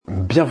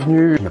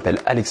Bienvenue, je m'appelle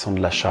Alexandre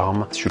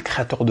Lacharme, je suis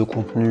créateur de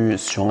contenu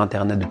sur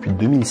internet depuis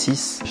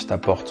 2006. Je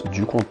t'apporte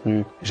du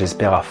contenu,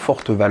 j'espère à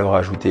forte valeur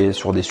ajoutée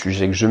sur des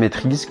sujets que je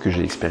maîtrise, que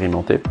j'ai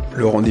expérimenté.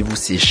 Le rendez-vous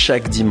c'est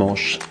chaque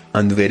dimanche,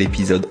 un nouvel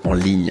épisode en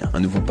ligne, un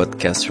nouveau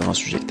podcast sur un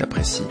sujet que tu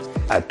apprécies.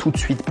 À tout de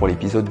suite pour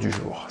l'épisode du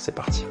jour, c'est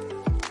parti.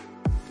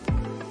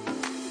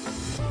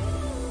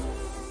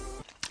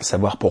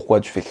 Savoir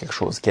pourquoi tu fais quelque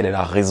chose, quelle est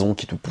la raison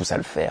qui te pousse à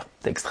le faire,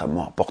 c'est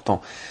extrêmement important.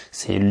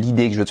 C'est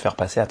l'idée que je veux te faire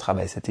passer à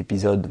travers cet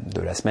épisode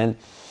de la semaine.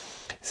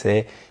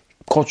 C'est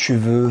quand tu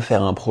veux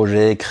faire un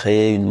projet,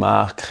 créer une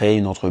marque, créer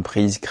une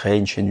entreprise, créer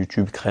une chaîne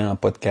YouTube, créer un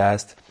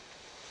podcast,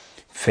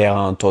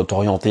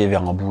 t'orienter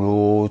vers un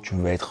boulot, tu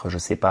veux être,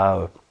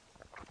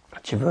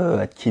 tu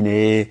veux être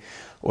kiné,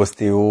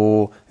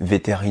 ostéo,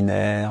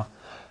 vétérinaire,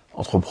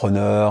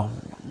 entrepreneur,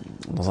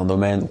 dans un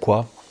domaine ou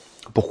quoi.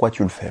 Pourquoi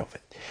tu le fais en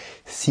fait?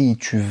 Si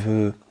tu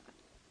veux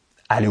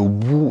aller au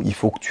bout, il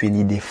faut que tu aies une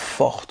idée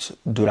forte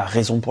de la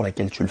raison pour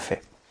laquelle tu le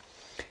fais.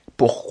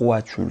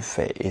 Pourquoi tu le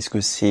fais? Est-ce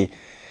que c'est...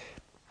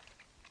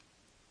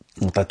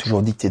 On t'a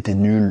toujours dit que tu étais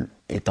nul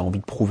et tu as envie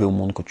de prouver au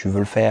monde que tu veux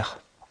le faire?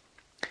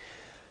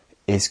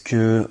 Est-ce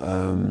que...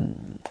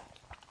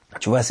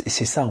 tu vois,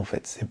 c'est ça en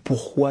fait. C'est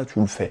pourquoi tu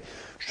le fais.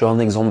 Je te donne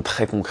un exemple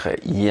très concret.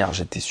 Hier,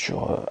 j'étais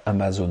sur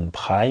Amazon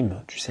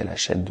Prime, tu sais, la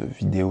chaîne de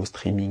vidéo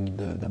streaming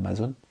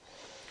d'Amazon.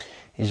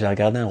 Et j'ai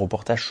regardé un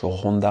reportage sur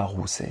Ronda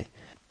Rousey.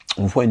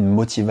 On voit une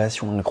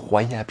motivation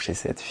incroyable chez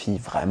cette fille,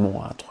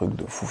 vraiment un truc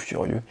de fou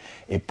furieux.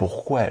 Et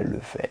pourquoi elle le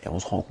fait? Et on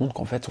se rend compte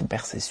qu'en fait, son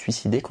père s'est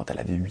suicidé quand elle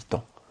avait 8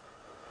 ans.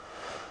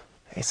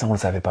 Et ça, on le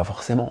savait pas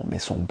forcément, mais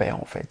son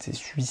père, en fait, s'est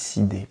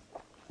suicidé.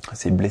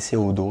 S'est blessé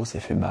au dos,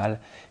 s'est fait mal,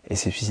 et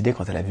s'est suicidé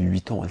quand elle avait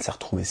 8 ans. Elle s'est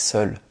retrouvée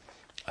seule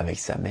avec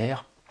sa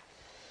mère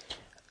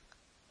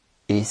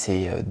et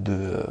ses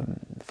deux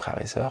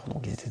frères et sœurs.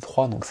 Donc ils étaient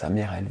 3, donc sa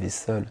mère a élevé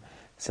seule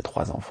ses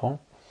 3 enfants.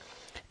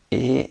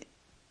 Et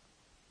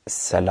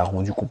ça l'a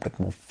rendue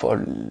complètement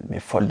folle, mais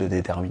folle de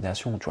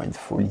détermination, tu vois, une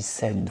folie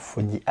saine, une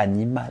folie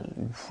animale,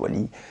 une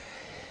folie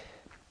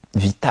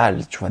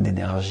vitale, tu vois,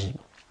 d'énergie.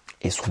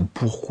 Et son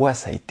pourquoi,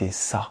 ça a été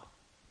ça.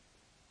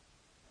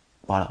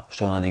 Voilà, je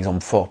te donne un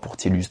exemple fort pour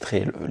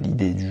t'illustrer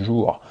l'idée du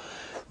jour.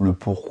 Le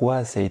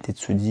pourquoi, ça a été de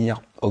se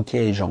dire, ok,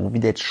 j'ai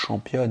envie d'être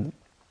championne.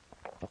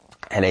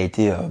 Elle a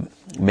été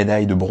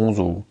médaille de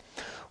bronze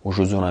aux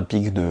Jeux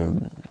Olympiques de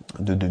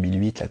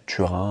 2008, à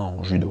Turin,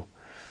 en judo.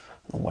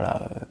 Donc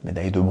voilà,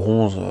 médaille de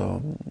bronze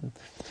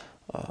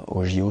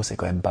au JO, c'est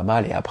quand même pas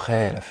mal. Et après,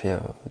 elle a fait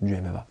du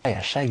MMA. Et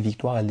à chaque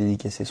victoire, elle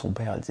dédicaçait son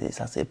père. Elle disait,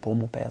 ça c'est pour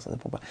mon père, ça c'est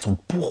pour mon père. Son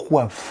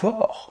pourquoi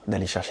fort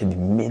d'aller chercher des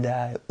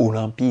médailles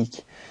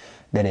olympiques,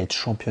 d'aller être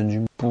championne du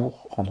monde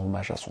pour rendre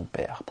hommage à son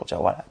père. Pour dire,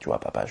 voilà, tu vois,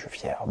 papa, je suis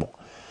fier. Bon,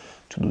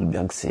 tu te doutes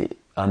bien que c'est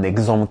un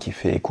exemple qui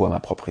fait écho à ma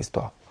propre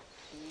histoire.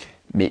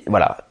 Mais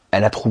voilà,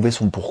 elle a trouvé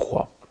son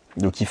pourquoi.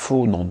 Donc il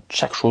faut, dans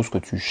chaque chose que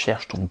tu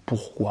cherches, ton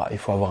pourquoi, il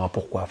faut avoir un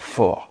pourquoi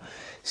fort.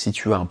 Si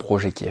tu as un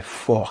projet qui est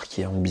fort,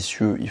 qui est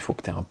ambitieux, il faut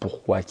que tu aies un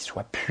pourquoi qui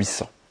soit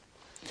puissant.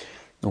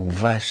 Donc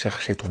va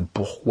chercher ton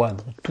pourquoi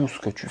dans tout ce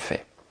que tu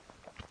fais.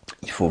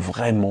 Il faut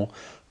vraiment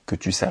que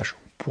tu saches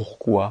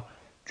pourquoi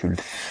tu le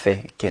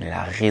fais, quelle est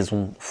la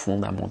raison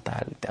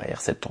fondamentale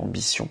derrière cette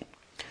ambition.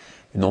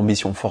 Une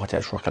ambition forte, il y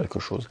a toujours quelque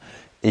chose.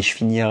 Et je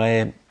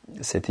finirai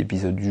cet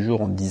épisode du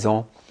jour en te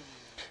disant,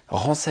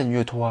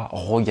 renseigne-toi,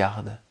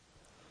 regarde.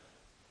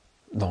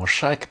 Dans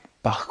chaque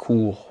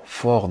parcours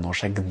fort, dans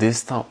chaque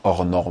destin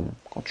hors norme,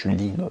 quand tu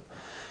lis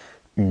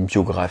une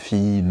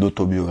biographie, une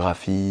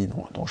autobiographie,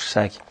 dans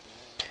chaque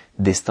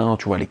destin,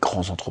 tu vois les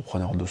grands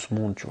entrepreneurs de ce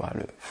monde, tu vois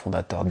le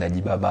fondateur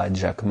d'Alibaba,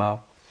 Jack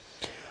Ma,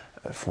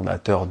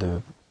 fondateur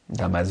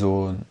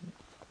d'Amazon,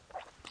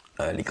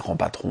 les grands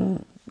patrons,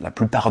 la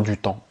plupart du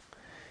temps,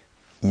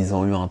 ils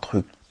ont eu un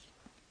truc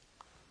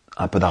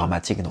un peu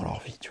dramatique dans leur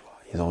vie, tu vois.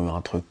 Ils ont eu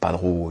un truc pas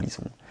drôle, ils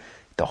ont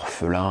été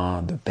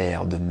orphelins de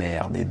père, de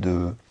mère, des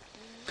deux.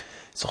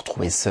 Ils se sont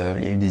retrouvés seuls,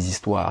 il y a eu des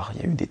histoires,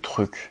 il y a eu des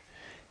trucs.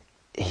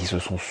 Et ils se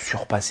sont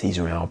surpassés,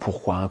 ils ont eu un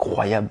pourquoi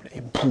incroyable,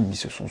 et boum, ils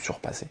se sont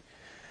surpassés.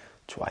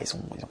 Tu vois, ils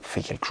ont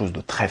fait quelque chose de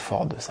très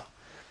fort de ça,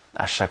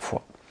 à chaque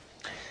fois.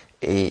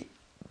 Et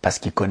parce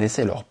qu'ils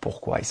connaissaient leur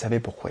pourquoi, ils savaient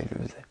pourquoi ils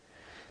le faisaient.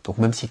 Donc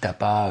même si t'as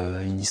pas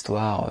une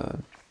histoire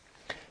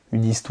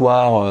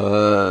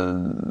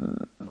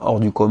hors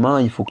du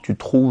commun, il faut que tu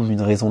trouves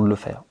une raison de le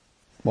faire.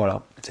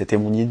 Voilà, c'était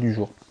mon idée du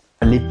jour.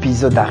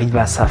 L'épisode arrive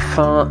à sa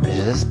fin,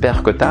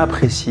 j'espère que tu as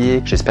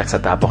apprécié, j'espère que ça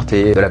t'a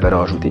apporté de la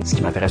valeur ajoutée. Ce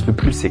qui m'intéresse le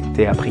plus, c'est que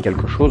tu aies appris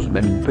quelque chose,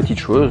 même une petite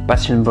chose.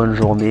 Passe une bonne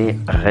journée,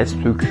 reste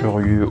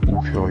curieux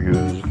ou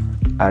curieuse,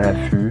 à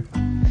l'affût.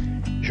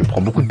 Je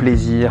prends beaucoup de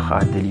plaisir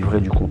à délivrer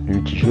du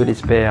contenu qui, je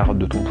l'espère,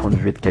 de ton point de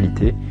vue est de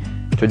qualité.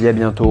 Je te dis à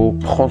bientôt,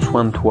 prends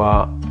soin de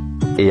toi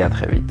et à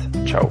très vite.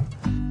 Ciao.